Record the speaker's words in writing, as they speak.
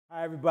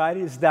Hi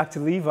everybody, it's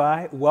Dr.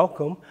 Levi.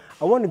 Welcome.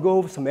 I want to go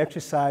over some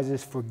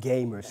exercises for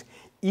gamers.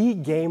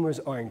 E-gamers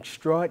are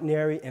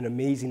extraordinary and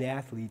amazing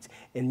athletes,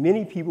 and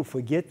many people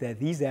forget that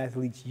these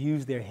athletes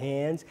use their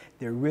hands,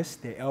 their wrists,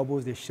 their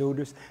elbows, their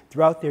shoulders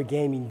throughout their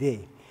gaming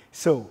day.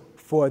 So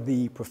for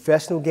the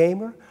professional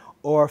gamer,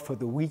 or for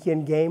the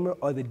weekend gamer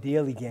or the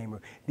daily gamer,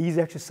 these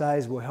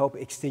exercises will help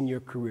extend your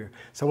career.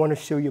 So I want to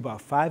show you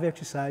about 5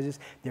 exercises.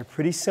 They're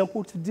pretty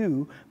simple to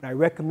do, but I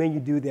recommend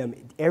you do them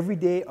every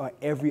day or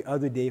every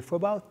other day for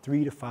about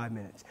 3 to 5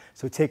 minutes.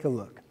 So take a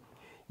look.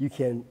 You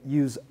can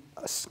use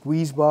a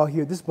squeeze ball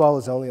here. This ball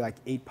is only like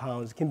 8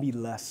 pounds. It can be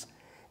less.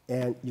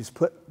 And you just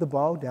put the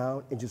ball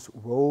down and just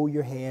roll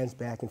your hands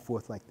back and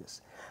forth like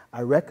this.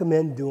 I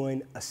recommend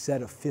doing a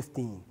set of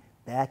 15,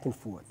 back and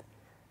forth.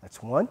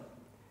 That's 1,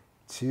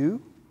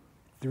 2,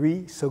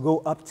 3, so go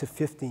up to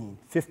 15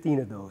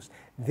 of those.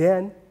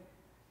 Then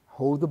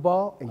hold the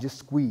ball and just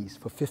squeeze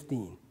for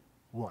 15.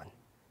 1,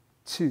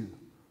 2,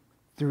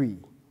 3,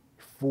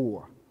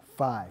 4,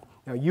 5.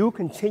 Now you'll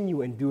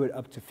continue and do it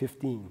up to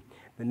 15.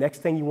 The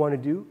next thing you want to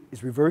do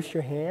is reverse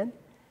your hand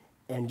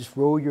and just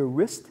roll your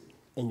wrist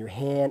and your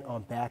hand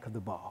on back of the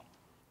ball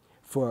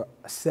for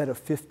a set of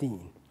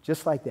 15,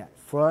 just like that,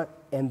 front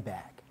and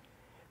back.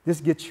 This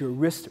gets your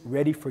wrist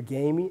ready for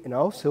gaming, and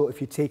also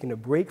if you're taking a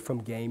break from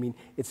gaming,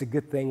 it's a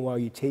good thing while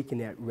you're taking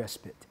that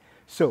respite.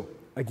 So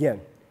again,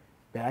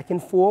 back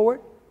and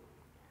forward,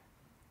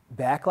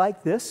 back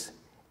like this,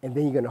 and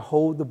then you're going to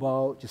hold the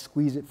ball, just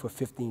squeeze it for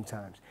 15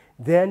 times.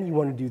 Then you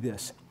want to do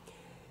this.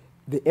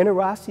 The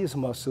interosseous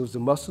muscles, the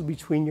muscles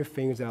between your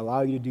fingers that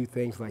allow you to do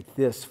things like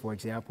this, for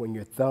example, in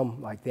your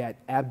thumb like that,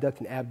 abduct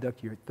and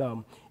abduct your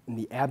thumb, in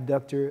the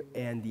abductor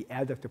and the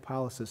adductor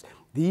pollicis,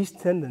 these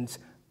tendons,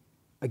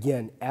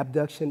 again,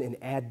 abduction and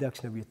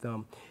adduction of your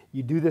thumb.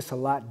 You do this a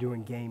lot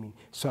during gaming,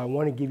 so I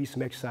want to give you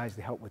some exercise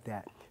to help with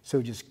that.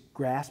 So just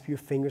grasp your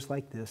fingers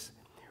like this,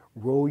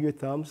 roll your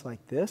thumbs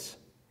like this,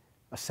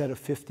 a set of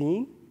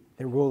 15,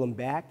 then roll them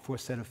back for a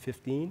set of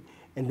 15,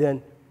 and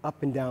then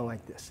up and down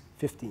like this,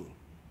 15.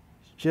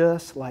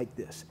 Just like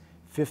this.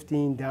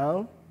 15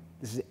 down,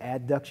 this is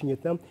adduction your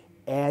thumb,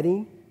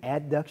 adding,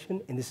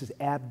 adduction, and this is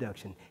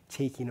abduction,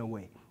 taking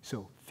away.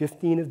 So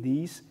 15 of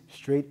these,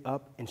 straight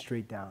up and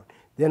straight down.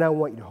 Then I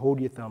want you to hold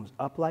your thumbs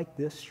up like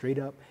this, straight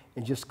up,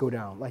 and just go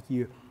down, like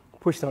you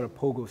pushed on a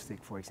pogo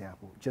stick, for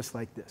example, just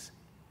like this.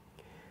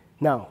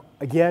 Now,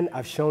 again,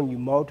 I've shown you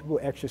multiple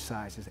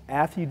exercises.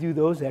 After you do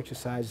those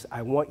exercises,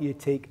 I want you to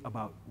take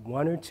about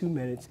 1 or 2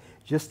 minutes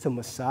just to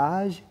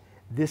massage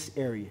this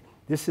area.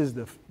 This is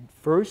the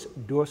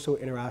first dorsal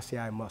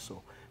interossei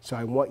muscle. So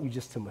I want you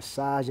just to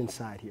massage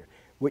inside here.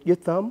 With your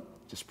thumb,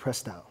 just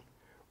press down.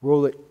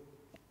 Roll it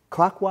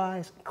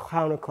clockwise,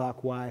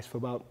 counterclockwise for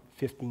about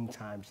 15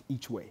 times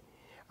each way.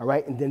 All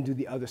right, and then do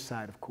the other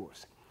side, of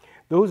course.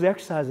 Those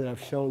exercises that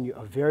I've shown you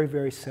are very,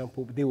 very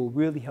simple, but they will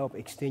really help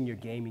extend your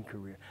gaming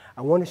career.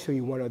 I want to show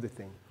you one other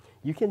thing.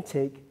 You can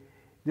take,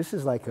 this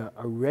is like a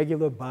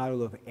regular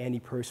bottle of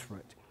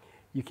antiperspirant.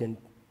 You can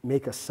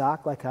make a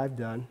sock like I've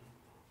done,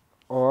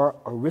 or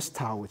a wrist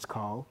towel it's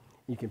called.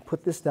 You can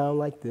put this down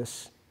like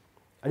this.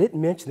 I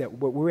didn't mention that,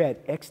 but we're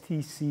at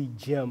XTC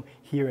Gym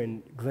here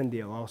in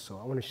Glendale also.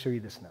 I want to show you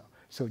this now.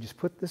 So just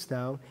put this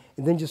down,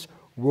 and then just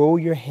roll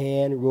your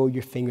hand, roll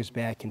your fingers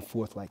back and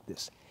forth like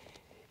this.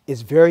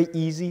 It's very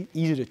easy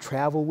to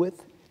travel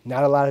with,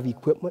 not a lot of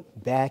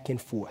equipment, back and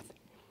forth.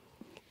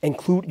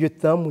 Include your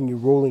thumb when you're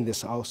rolling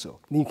this also.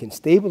 Then you can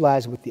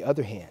stabilize with the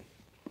other hand.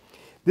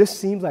 This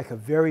seems like a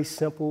very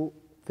simple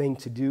thing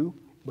to do,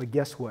 but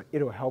guess what?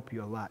 It'll help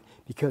you a lot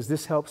because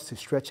this helps to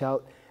stretch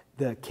out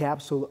the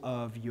capsule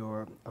of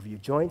your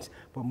joints,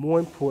 but more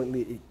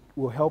importantly, it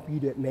will help you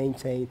to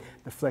maintain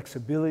the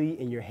flexibility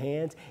in your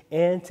hands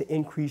and to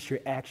increase your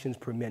actions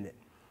per minute.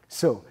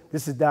 So,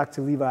 this is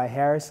Dr. Levi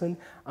Harrison.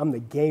 I'm the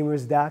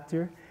gamer's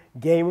doctor.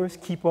 Gamers,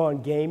 keep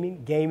on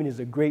gaming. Gaming is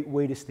a great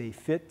way to stay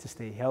fit, to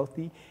stay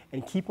healthy,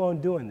 and keep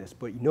on doing this.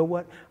 But you know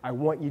what? I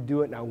want you to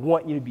do it, and I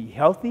want you to be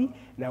healthy,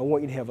 and I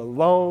want you to have a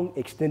long,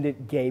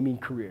 extended gaming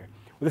career.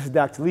 Well, this is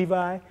Dr.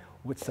 Levi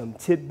with some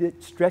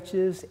tidbit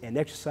stretches and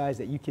exercise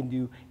that you can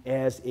do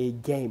as a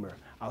gamer.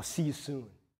 I'll see you soon.